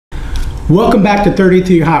Welcome back to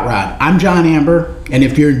 33 Hot Rod. I'm John Amber, and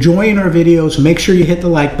if you're enjoying our videos, make sure you hit the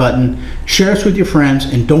like button, share us with your friends,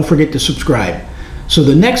 and don't forget to subscribe. So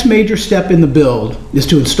the next major step in the build is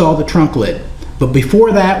to install the trunk lid. But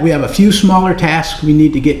before that, we have a few smaller tasks we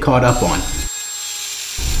need to get caught up on.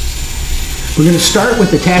 We're going to start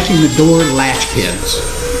with attaching the door latch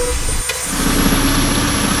pins.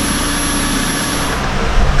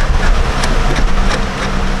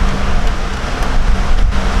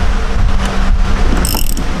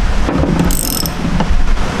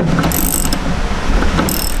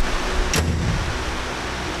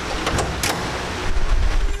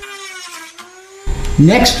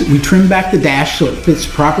 Next, we trim back the dash so it fits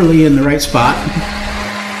properly in the right spot.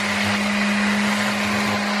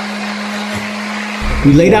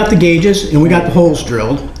 We laid out the gauges and we got the holes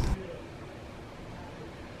drilled.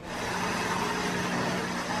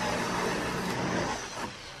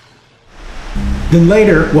 Then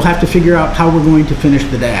later, we'll have to figure out how we're going to finish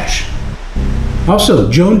the dash. Also,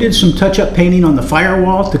 Joan did some touch-up painting on the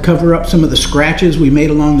firewall to cover up some of the scratches we made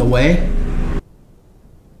along the way.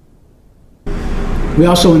 We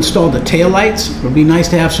also installed the tail lights. It would be nice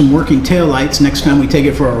to have some working tail lights next time we take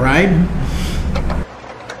it for a ride.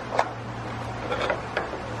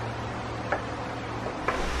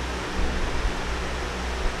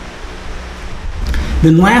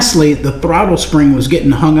 Then lastly, the throttle spring was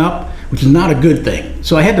getting hung up, which is not a good thing.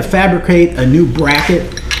 So I had to fabricate a new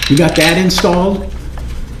bracket. We got that installed.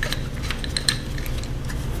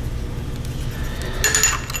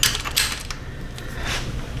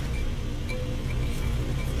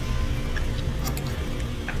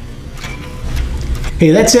 Hey,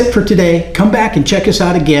 that's it for today. Come back and check us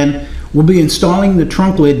out again. We'll be installing the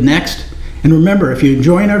trunk lid next. And remember, if you're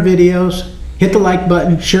enjoying our videos, hit the like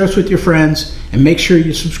button, share us with your friends, and make sure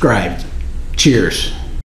you subscribe. Cheers.